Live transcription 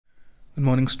Good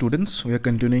morning students, we are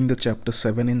continuing the chapter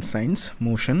 7 in science,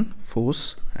 motion,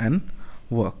 force and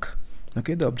work.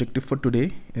 Okay, the objective for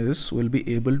today is we'll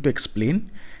be able to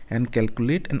explain and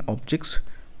calculate an object's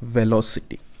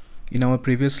velocity. In our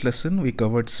previous lesson we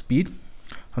covered speed.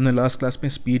 हमने last class में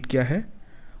speed क्या है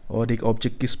और एक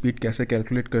object की speed कैसे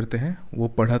calculate करते हैं वो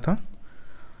पढ़ा था.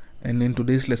 And in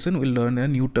today's lesson we'll learn a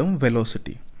new term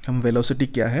velocity. हम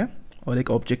velocity क्या है और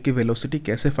एक object की velocity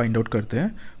कैसे find out करते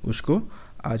हैं उसको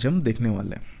आज हम देखने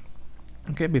वाले हैं.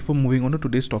 Okay, before moving on to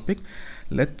today's topic,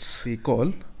 let's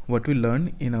recall what we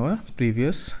learned in our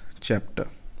previous chapter,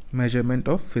 measurement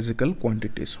of physical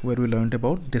quantities, where we learned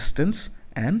about distance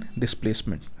and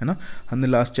displacement. है ना, हमने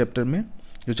लास्ट चैप्टर में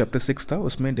जो चैप्टर 6 था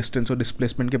उसमें डिस्टेंस और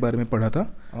displacement के बारे में पढ़ा था.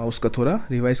 उसका थोड़ा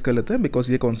रिवाइज कर लेते हैं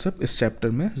बिकॉज ये कॉन्सेप्ट इस चैप्टर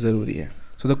में ज़रूरी है.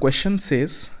 So the question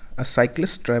says a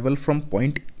cyclist travel from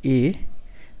point A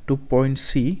two point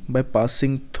C by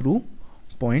passing through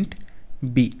point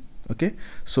B. Okay,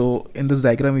 so in this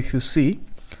diagram if you see,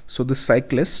 so the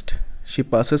cyclist she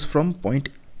passes from point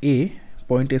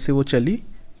A से वो चली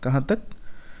कहाँ तक,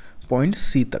 point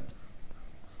C तक,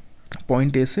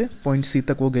 point A से point C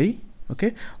तक वो गई.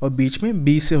 okay, और बीच में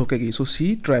B से होके गई. so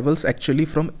she travels actually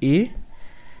from A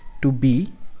to B,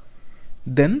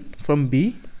 then from B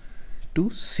to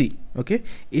C. okay,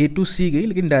 A to C गई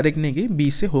लेकिन डायरेक्ट नहीं गई,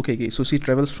 B से होके गई. so she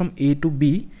travels from A to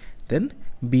B, then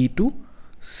B to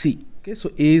C. Okay, so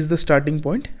A is the starting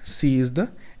point, C is the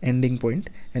ending point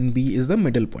and B is the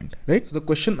middle point, right? So the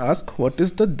question asks what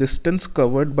is the distance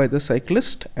covered by the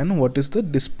cyclist and what is the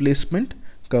displacement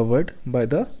covered by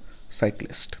the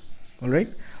cyclist. All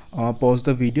right, pause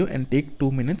the video and take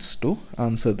 2 minutes to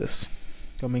answer this.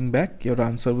 Coming back, your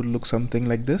answer will look something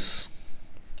like this.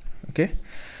 Okay,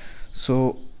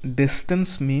 so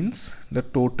distance means the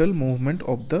total movement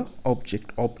of the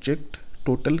object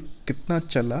total कितना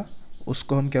चला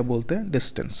उसको हम क्या बोलते हैं,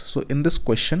 distance. So in this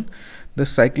question the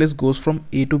cyclist goes from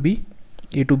A to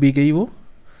be गई वो.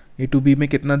 ए to be में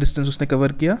कितना डिस्टेंस उसने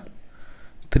कवर किया,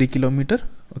 3 kilometre.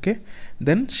 Okay,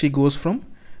 then she goes from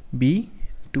B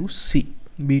to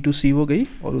सी वो गई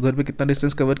और उधर पे कितना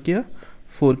डिस्टेंस कवर किया,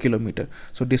 4 किलोमीटर.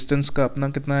 सो डिस्टेंस का अपना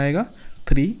कितना आएगा,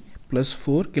 3 +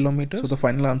 4 kilometre. So the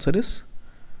final answer is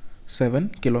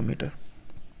 7 kilometre.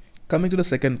 Coming to the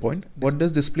second point, what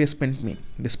does displacement mean?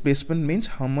 Displacement means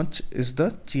how much is the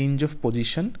change of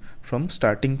position from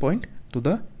starting point to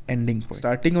the ending point.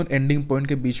 Starting और ending point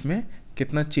के बीच में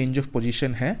कितना change of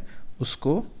position है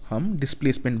उसको हम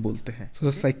displacement बोलते हैं. So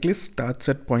the cyclist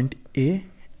starts at point A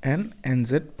and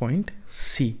ends at point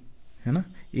C. है ना,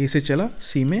 A से चला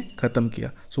C में ख़त्म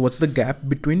किया. So what's the gap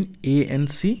between A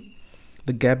and C?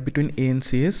 The gap between A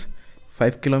and C is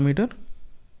 5 kilometer.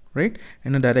 Right,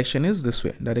 and the direction is this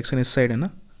way, direction is side है ना.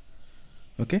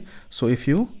 Okay, so if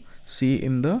you see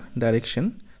in the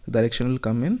direction will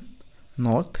come in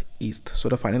northeast. So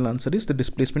the final answer is the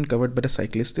displacement covered by the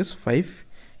cyclist is 5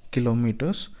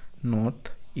 kilometers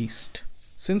northeast.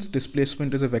 Since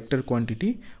displacement is a vector quantity,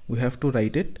 we have to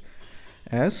write it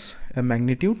as a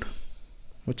magnitude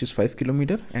which is 5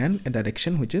 kilometer and a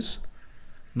direction which is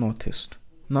northeast.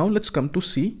 Now let's come to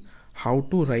see how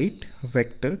to write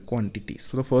vector quantities.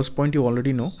 So the first point you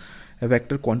already know, a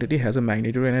vector quantity has a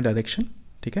magnitude and a direction.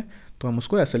 ठीक है, तो हम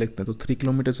उसको ऐसे लिखते हैं. तो 3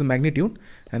 kilometers is the magnitude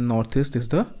and northeast is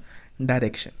the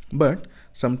direction. But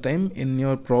sometime in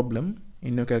your problem,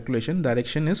 in your calculation,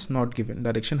 direction is not given.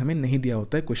 Direction हमें नहीं दिया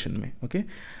होता है क्वेश्चन में. ओके,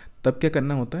 तब क्या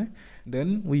करना होता है,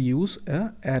 then we use a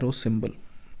arrow symbol.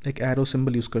 एक arrow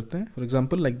symbol यूज़ करते हैं. For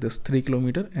example like this, 3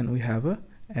 kilometer and we have a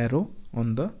arrow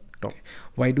on the top.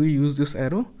 Why do we use this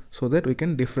arrow? So that we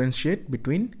can differentiate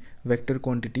between vector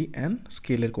quantity and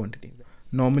scalar quantity.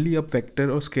 Normally आप vector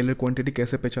और scalar quantity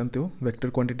कैसे पहचानते हो, vector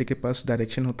quantity के पास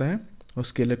direction होता है और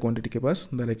scalar quantity के पास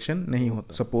direction नहीं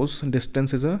होता. Suppose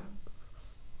distance is a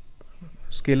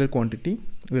scalar quantity,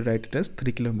 we write it as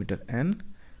 3 kilometer and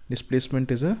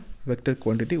displacement is a vector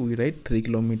quantity, we write 3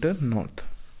 kilometer north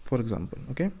for example.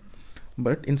 Okay,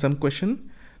 but in some question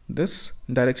this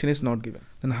direction is not given.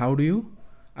 Then how do you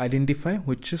identify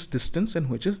which is distance and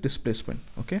which is displacement?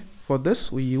 Okay, for this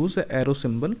we use a arrow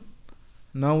symbol.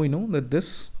 Now we know that this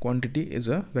quantity is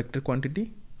a vector quantity.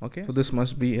 Okay, so this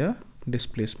must be a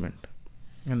displacement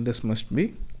and this must be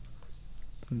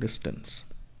distance.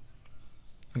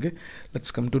 Okay,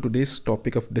 let's come to today's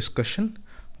topic of discussion,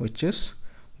 which is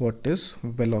what is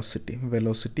velocity.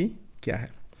 Velocity क्या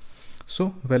है?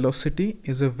 So velocity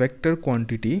is a vector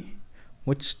quantity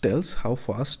which tells how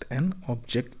fast an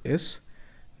object is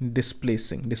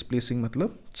displacing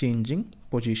मतलब changing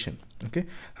position. Okay,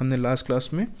 हमने last class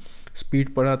में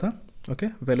speed पढ़ा था. Okay,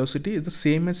 velocity is the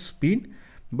same as speed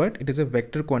but it is a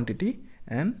vector quantity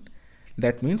and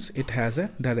that means it has a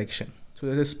direction. सो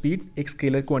जैसे speed एक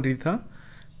scalar quantity था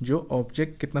जो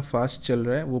object कितना फास्ट चल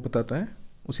रहा है वो बताता है,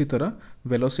 उसी तरह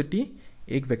वेलोसिटी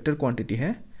एक वेक्टर क्वांटिटी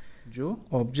है जो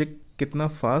ऑब्जेक्ट कितना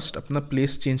फास्ट अपना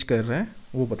प्लेस चेंज कर रहा है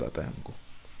वो बताता है हमको.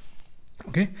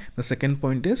 Okay, the second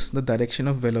point is the direction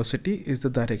of velocity is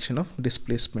the direction of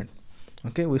displacement.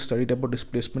 Okay, we studied about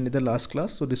displacement in the last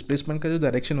class. तो डिस्प्लेसमेंट का जो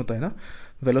डायरेक्शन होता है ना,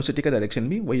 वेलोसिटी का डायरेक्शन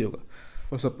भी वही होगा.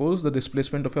 For suppose the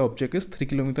displacement of A object is 3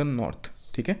 kilometre north.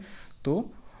 ठीक है,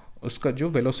 तो उसका जो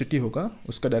वेलोसिटी होगा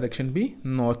उसका डायरेक्शन भी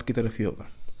नॉर्थ की तरफ ही होगा.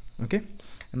 Okay,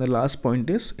 and the last point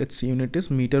is its unit is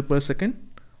metre पर सेकेंड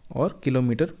और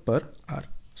kilometre per hour.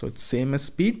 So it's same as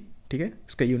speed. ठीक है,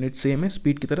 इसका यूनिट सेम है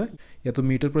स्पीड की तरह, या तो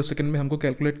मीटर पर सेकेंड में हमको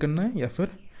कैलकुलेट करना है या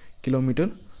फिर किलोमीटर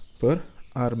पर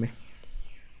आवर में.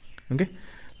 Okay,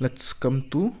 let's come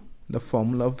to the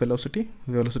formula of velocity.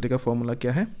 Velocity का फॉर्मूला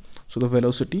क्या है? So the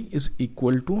velocity is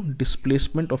equal to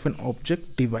displacement of an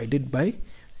object divided by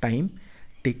time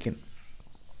taken.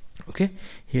 Okay,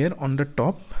 here on the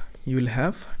top you will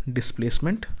have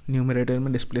displacement. Numerator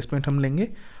में displacement हम लेंगे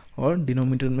और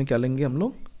denominator में क्या लेंगे हम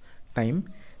लोग? Time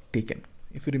taken.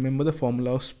 If you remember the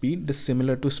formula of speed is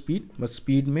similar to speed, but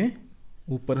speed में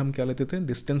ऊपर हम क्या लेते थे?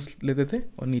 डिस्टेंस लेते थे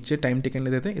और नीचे टाइम टेकन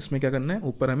लेते थे. इसमें क्या करना है?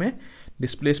 ऊपर हमें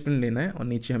डिस्प्लेसमेंट लेना है और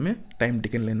नीचे हमें टाइम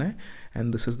टेकन लेना है.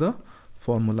 And this is the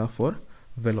formula for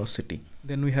velocity.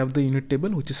 Then we have the unit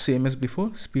table which is same as before.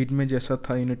 Speed में जैसा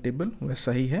था यूनिट टेबल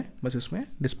वैसा ही है, बस इसमें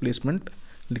डिस्प्लेसमेंट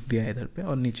लिख दिया है इधर पे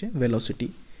और नीचे वेलोसिटी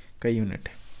का यूनिट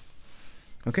है.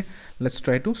 Okay, let's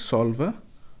try to solve a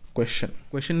question.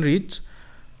 Question reads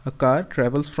a car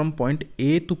travels from point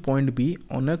A to point B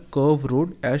on a curved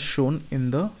road as shown in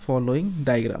the following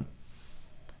diagram.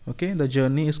 Okay, the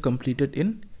journey is completed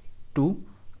in 2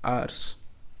 hours.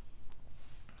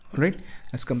 Alright,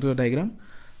 let's come to the diagram.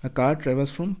 A car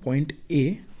travels from point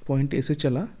A से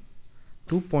चला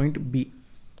to point B.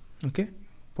 Okay,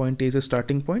 point A is a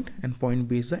starting point and point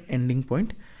B is the ending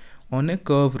point on a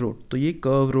curve road. तो ये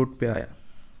curve road पे आया,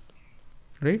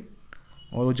 right?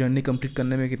 और वो journey complete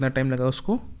करने में कितना टाइम लगा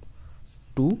उसको?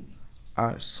 2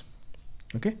 hours.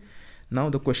 Okay, now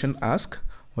the question asks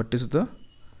what is the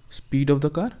speed of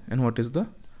the car and what is the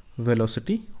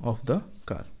velocity of the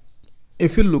car.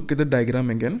 If you look at the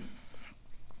diagram again,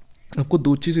 आपको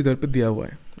दो चीज़ इधर पे दिया हुआ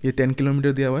है. ये 10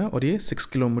 किलोमीटर दिया हुआ है और ये 6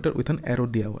 किलोमीटर विथ एन एरो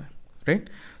दिया हुआ है, right?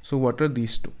 So what are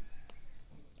these two?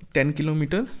 10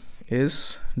 kilometre is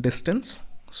distance,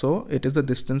 so it is the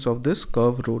distance of this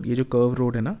curve road. ये जो कर्व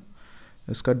रोड है ना,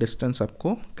 इसका डिस्टेंस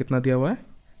आपको कितना दिया हुआ है?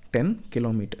 10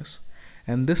 kilometres.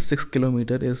 And this 6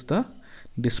 kilometre is the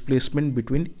displacement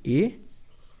between A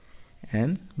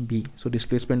and B. So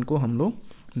displacement को हम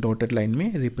लोग डॉटेड लाइन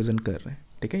में रिप्रेजेंट कर रहे हैं.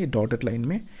 ठीक है, ये डॉटेड लाइन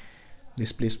में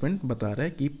डिस्प्लेसमेंट बता रहा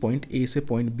है कि पॉइंट ए से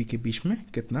पॉइंट बी के बीच में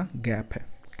कितना गैप है.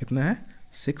 कितना है?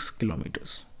 6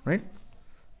 kilometres, right?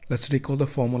 Let's recall the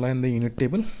formula in the unit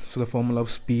table. So the formula of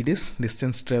speed is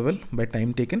distance travel by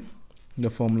time taken. The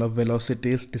formula of velocity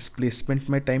is displacement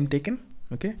by time taken.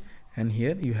 Okay, and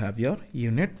here you have your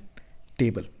unit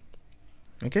table.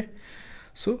 Okay,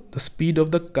 so the speed of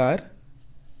the car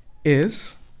is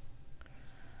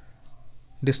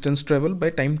distance travel by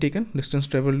time taken. Distance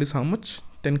traveled is how much?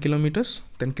 10 kilometers.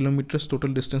 10 kilometers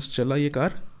total distance चला ये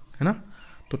car, है ना?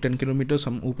 तो 10 kilometers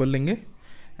हम ऊपर लेंगे.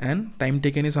 and time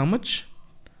taken is how much?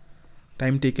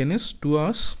 Time taken is 2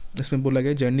 hours. इसमें बोला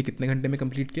गया जर्नी कितने घंटे में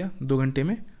कंप्लीट किया? 2 घंटे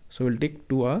में. so we'll take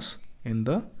 2 hours in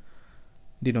the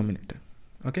denominator.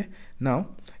 okay, now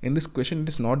in this question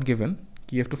it is not given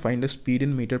कि you have to find the speed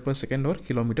in meter per second or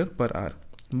kilometer per hour.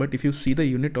 but if you see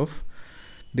the unit of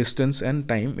distance and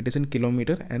time, it is in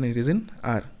kilometre and it is in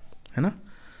are, है ना?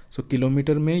 सो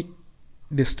kilometre में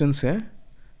distance है,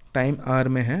 time are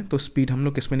में है, तो speed हम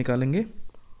लोग किस में निकालेंगे?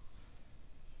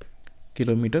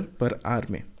 किलोमीटर पर आर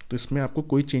में. तो इसमें आपको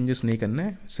कोई चेंजेस नहीं करना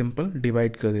है, सिंपल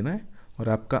डिवाइड कर देना है और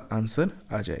आपका आंसर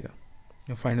आ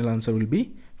जाएगा. Final answer will be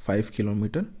 5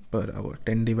 kilometre per hour.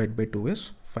 10 divide by 2 is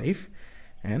 5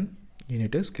 and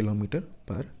unit is kilometre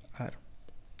पर are.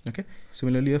 Okay,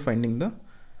 similarly R finding the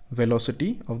velocity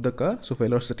of the car. so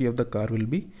velocity of the car will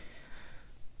be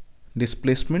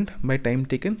displacement by time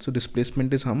taken. so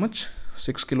displacement is how much?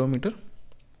 6 kilometer.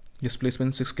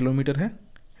 displacement 6 kilometer है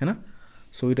ना?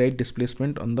 so we write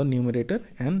displacement on the numerator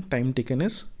and time taken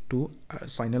is 2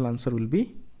 hours. final answer will be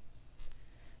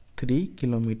 3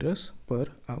 kilometers per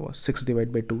hour. 6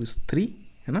 divided by 2 is 3,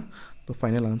 है ना? तो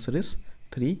final answer is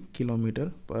 3 kilometer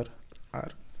per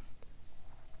hour.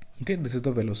 okay, this is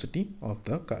the velocity of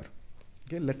the car.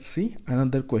 Okay, let's see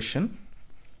another question.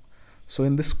 so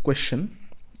in this question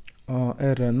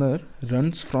a runner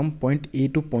runs from point A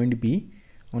to point B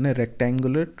on a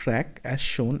rectangular track as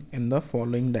shown in the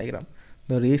following diagram.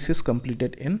 the race is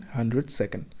completed in 100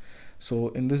 seconds. So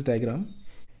in this diagram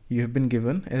you have been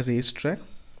given a race track.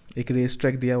 एक race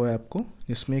track दिया हुआ है आपको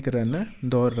जिसमें एक runner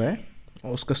दौड़ रहा है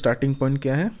और उसका स्टार्टिंग पॉइंट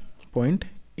क्या है, पॉइंट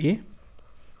ए,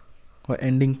 और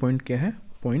एंडिंग पॉइंट क्या है,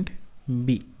 point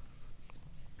B.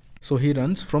 So he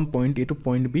runs from point A two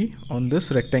point be on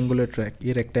this rectangular track.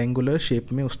 ये रेक्टेंगुलर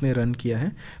शेप में उसने रन किया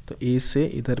है. तो ए से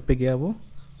इधर पे गया वो,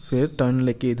 फिर टर्न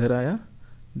लेके इधर आया,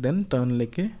 देन टर्न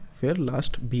लेके फिर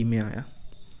लास्ट बी में आया.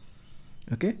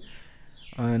 Okay,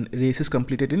 and race is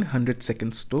completed in 100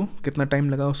 seconds. तो कितना टाइम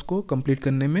लगा उसको कंप्लीट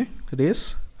करने में, race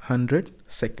 100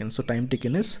 seconds. So time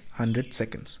taken is 100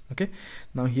 seconds. Okay,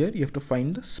 now here you have to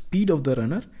find the speed of the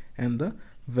runner and the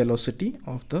velocity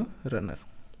of the runner.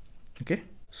 Okay,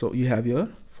 so you have your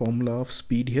formula of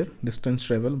speed here, distance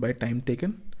travel by time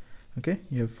taken. Okay,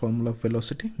 you have formula of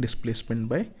velocity, displacement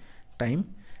by time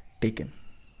taken.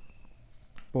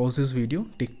 Pause this video,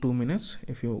 take 2 minutes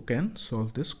if you can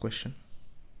solve this question.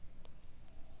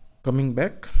 Coming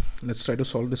back, let's try to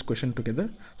solve this question together.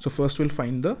 So first we'll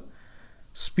find the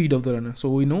speed of the runner. So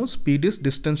we know speed is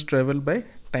distance traveled by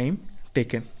time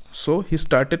taken. So he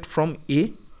started from A,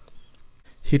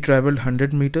 he traveled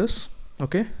 100 meters.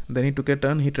 Okay, then he took a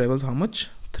turn, he travels how much,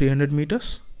 300 meters.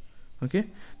 Okay,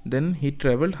 then he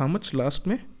traveled how much last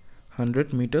में,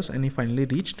 100 meters, and he finally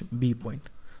reached B point.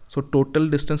 So total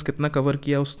distance कितना cover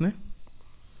किया उसने,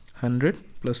 100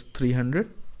 plus 300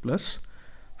 plus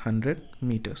 100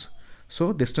 meters.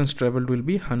 So distance traveled will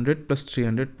be 100 plus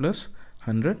 300 plus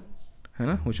 100, है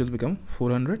ना, which will become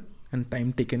 400, and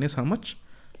time taken is how much,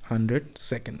 100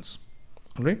 seconds.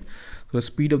 Alright, so the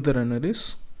speed of the runner is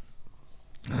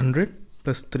 100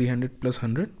 plus 300 plus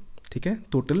 100. ठीक है,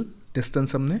 total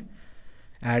distance हमने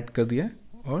add कर दिया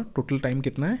और total time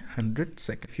कितना है, 100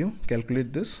 seconds. If you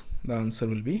calculate this, the answer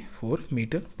will be 4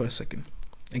 meter per second.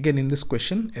 Again in this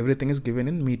question everything is given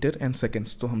in meter and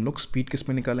seconds, तो हम लोग speed किस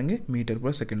में निकालेंगे, meter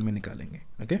per second में निकालेंगे.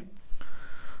 Okay,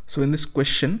 so in this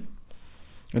question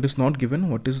it is not given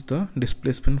what is the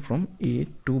displacement from A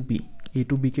to B. A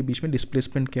to B के बीच में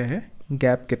displacement क्या है,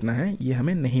 gap कितना है, ये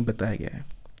हमें नहीं बताया गया है,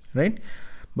 right?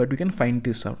 But we can find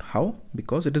this out. How?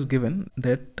 Because it is given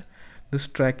that this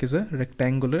track is a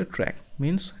rectangular track,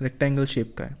 means rectangle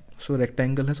shape का है. So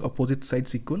rectangle has opposite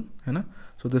sides equal, है ना?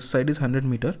 So this side is 100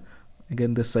 meter,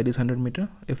 again this side is 100 meter.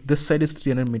 If this side is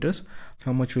 300 meters,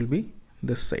 how much will be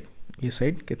this side? ये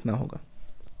side कितना होगा?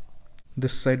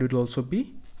 This side will also be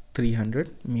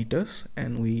 300 meters,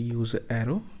 and we use an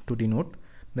arrow to denote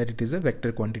that it is a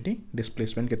vector quantity.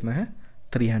 Displacement कितना है,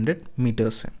 300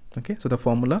 meters है. Okay, so the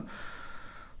formula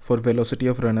for velocity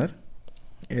of runner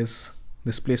is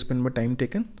displacement by time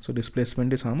taken. So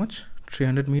displacement is how much,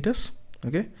 300 meters.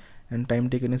 Okay, and time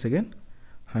taken is again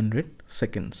 100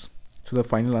 seconds. So the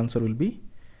final answer will be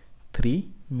 3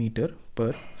 meter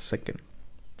per second.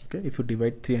 Okay, if you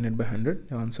divide 300 by 100,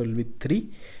 the answer will be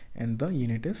 3, and the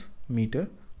unit is meter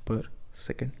per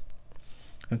second.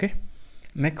 Okay,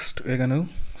 next we're going to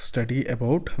study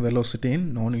about velocity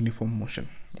in non-uniform motion.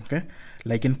 Okay,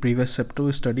 like in previous chapter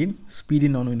we studied speed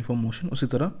in non-uniform motion, उसी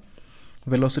तरह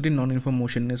velocity in non-uniform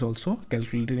motion is also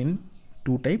calculated in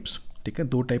 2 types. ठीक है,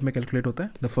 2 type में calculate होता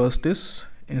है. The first is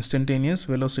instantaneous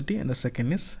velocity and the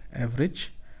second is average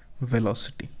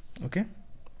velocity. Okay,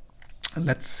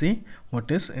 let's see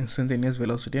what is instantaneous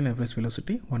velocity and average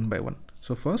velocity one by one.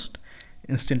 So first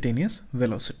instantaneous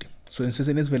velocity. So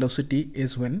instantaneous velocity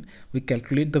is when we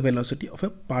calculate the velocity of a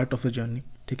part of a journey.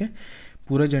 ठीक है,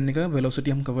 पूरा journey का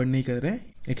velocity हम cover नहीं कर रहे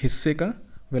हैं, एक हिस्से का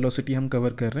वेलोसिटी हम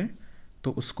कवर कर रहे हैं,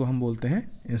 तो उसको हम बोलते हैं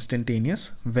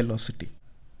इंस्टेंटेनियस वेलोसिटी.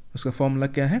 उसका फॉर्मूला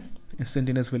क्या है,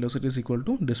 instantaneous velocity is equal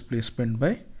to displacement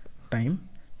by time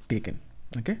taken.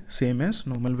 Okay, same as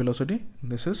normal velocity,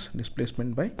 this is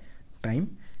displacement by time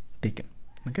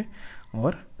taken. Okay,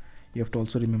 और you have to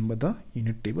also remember the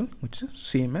unit table which is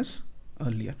same as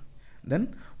earlier. Then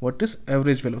what is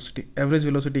average velocity? Average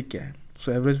velocity क्या है?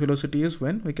 So average velocity is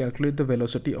when we calculate the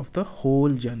velocity of the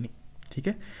whole journey. ठीक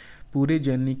है, पूरे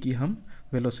journey की हम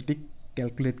velocity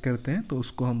calculate करते हैं, तो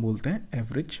उसको हम बोलते हैं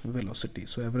average velocity.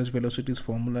 So average velocities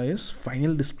formula is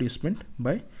final displacement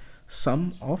bye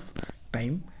some of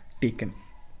time taken.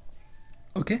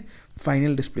 Okay,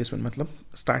 final displacement मतलब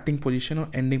स्टार्टिंग पोजीशन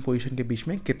और एंडिंग पोजीशन के बीच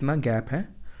में कितना गैप है,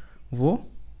 वो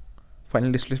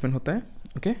फाइनल डिस्प्लेसमेंट होता है.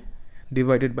 Okay,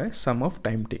 divided by some of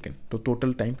time taken. तो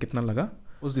टोटल टाइम कितना लगा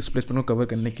उस डिस्प्लेसमेंट को कवर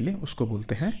करने के लिए, उसको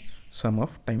बोलते हैं सम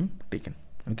of time taken.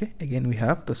 Okay, again we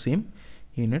have the same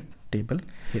unit table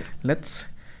here. Let's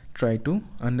try to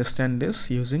understand this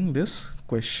using this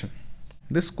question.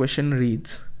 This question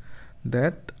reads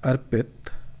that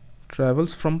Arpit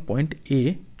travels from point A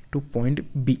to point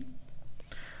B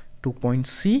to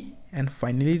point C and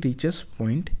finally reaches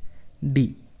point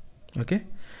D. Okay,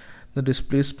 the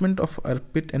displacement of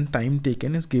Arpit and time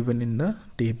taken is given in the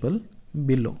table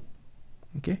below.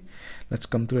 Okay, let's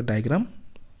come to the diagram.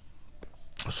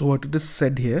 So what it is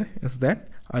said here is that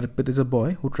Arpit is a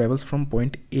boy who travels from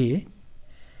point A,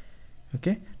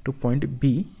 okay, to point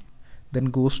B, then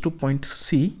goes to point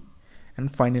C and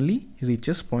finally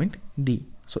reaches point D.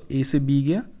 So A से B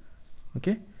गया,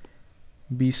 okay,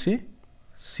 B से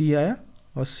C आया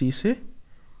और C से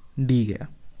D गया,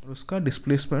 और उसका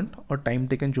displacement और टाइम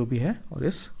टेकन जो भी है और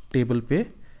इस टेबल पे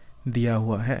दिया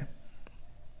हुआ है.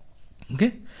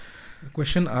 Okay, the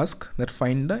question asks that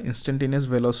find the instantaneous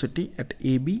velocity at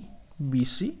AB,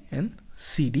 BC and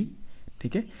CD.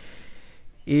 ठीक है,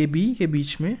 AB के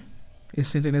बीच में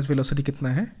instantaneous velocity कितना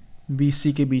है,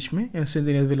 BC के बीच में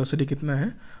instantaneous velocity कितना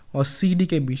है और CD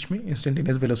के बीच में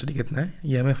instantaneous velocity कितना है,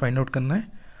 ये हमें फाइंड आउट करना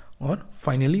है. और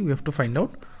finally we have to find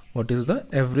out what is the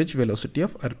average velocity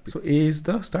of Arpit. So A is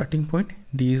the starting point,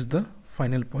 D is the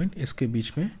final point. इसके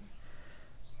बीच में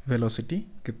velocity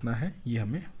कितना है ये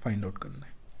हमें find out करना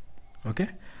है. Okay,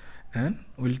 and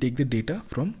we'll take the data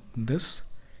from this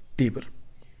table,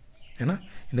 है ना.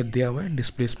 इधर दिया हुआ है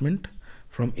displacement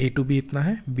from A to B इतना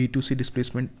है, B to C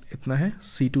displacement इतना है,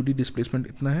 C to D displacement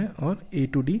इतना है और A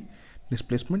to D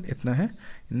displacement इतना है.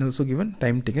 and also given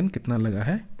time taken कितना लगा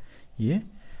है ये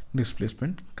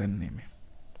displacement करने में.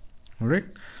 Alright,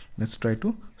 let's try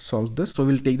to solve this. So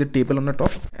we'll take the table on the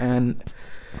top and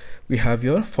we have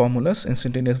your formulas,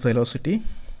 instantaneous velocity,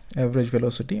 average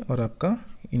velocity और आपका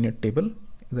inner table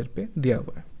इधर पे दिया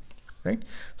हुआ है. Right,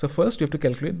 so first you have to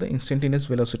calculate the instantaneous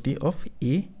velocity of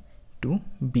A to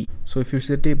B. So if you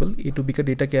see the table, A to B का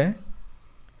data क्या है,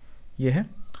 ये है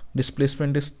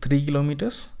displacement is 3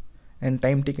 kilometers and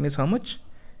time taken is how much,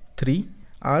 3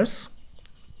 hours.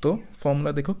 तो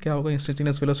formula देखो क्या होगा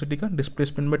instantaneous velocity का,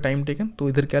 डिस्प्लेसमेंट बाय टाइम टेकन. तो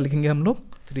इधर क्या लिखेंगे हम लोग,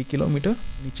 3 किलोमीटर,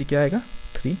 नीचे क्या आएगा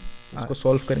 3. इसको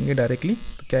सॉल्व करेंगे डायरेक्टली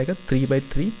तो क्या आएगा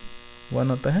 3/3 1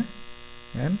 होता है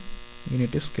and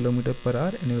unit is kilometre per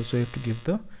hour and also have to give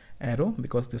the arrow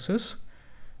because this is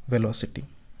velocity.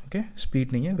 Okay,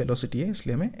 speed नहीं है वेलोसिटी है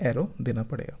इसलिए हमें एरो देना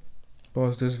पड़ेगा.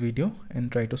 Pause this video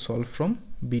and try to solve from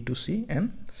B to C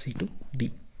and C to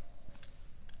D.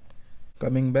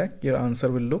 Coming back, your answer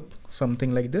will look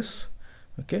something like this.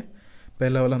 Okay,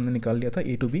 पहला वाला हमने निकाल लिया था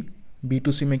A to B. B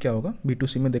to C में क्या होगा, B to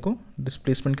C में देखो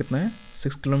डिस्प्लेसमेंट कितना है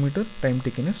 6 kilometre, time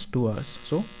taken is 2 hours.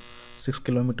 So 6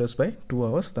 kilometers by 2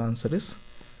 hours, the answer is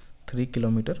 3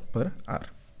 kilometer per hour.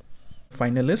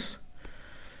 Final is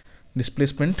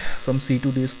displacement from C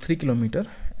to D is 3 kilometer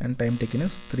and time taken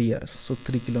is 3 hours. So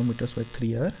 3 kilometers by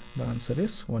 3 hour, the answer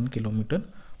is 1 kilometer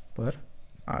per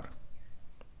hour.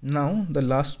 Now the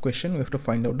last question, we have to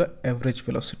find out the average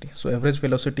velocity. So average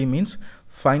velocity means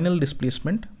final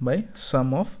displacement by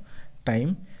sum of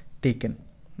time taken.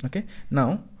 Okay, now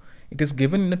it is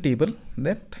given in a table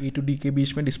that A to D के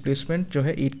बीच में displacement जो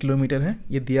है 8 kilometre है,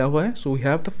 ये दिया हुआ है. So we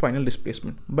have the final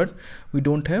displacement but we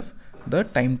don't have the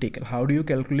time taken. How do you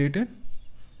calculate it?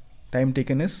 Time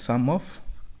taken is sum of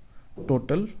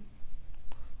total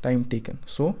time taken.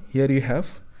 So here you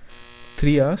have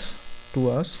 3 hours, 2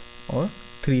 hours और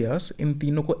 3 hours. इन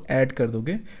तीनों को add कर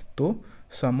दोगे तो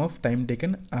सम of time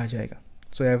taken आ जाएगा.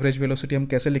 So average velocity हम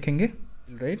कैसे लिखेंगे,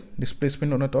 right,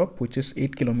 displacement on the top which is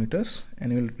 8 kilometres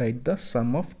and will write the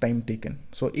some of time taken.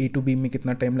 So A to B में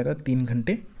कितना टाइम लगा 3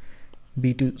 घंटे,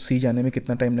 B to C जाने में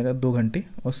कितना टाइम लगा 2 घंटे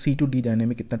और C to D जाने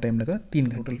में कितना टाइम लगा 3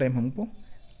 घंटे. टोटल टाइम हमको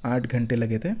 8 घंटे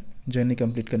लगे थे जर्नी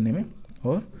कंप्लीट करने में.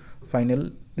 और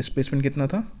फाइनल डिस्प्लेसमेंट कितना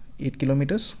था 8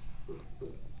 किलोमीटर्स,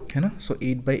 है ना. सो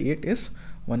 8/8 is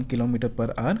 1 kilometer per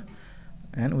hour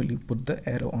and we'll put the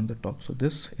arrow on the top. So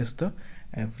this is the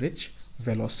average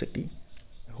velocity.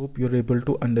 I hope you're able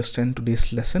to understand today's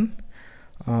lesson.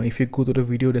 If you go to the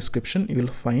video description you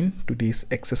will find today's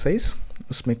exercise.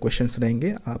 उसमें questions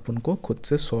रहेंगे, आप उनको खुद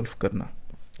से solve करना.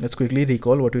 Let's quickly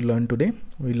recall what we learned today.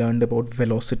 We learned about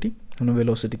velocity. हमने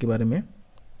velocity के बारे में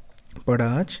पढ़ा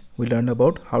आज. We learned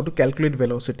about how to calculate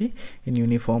velocity in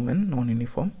uniform and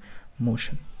non-uniform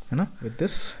motion, है ना. With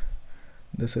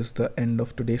this is the end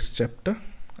of today's chapter.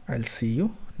 I'll see you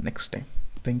next time.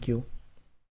 Thank you.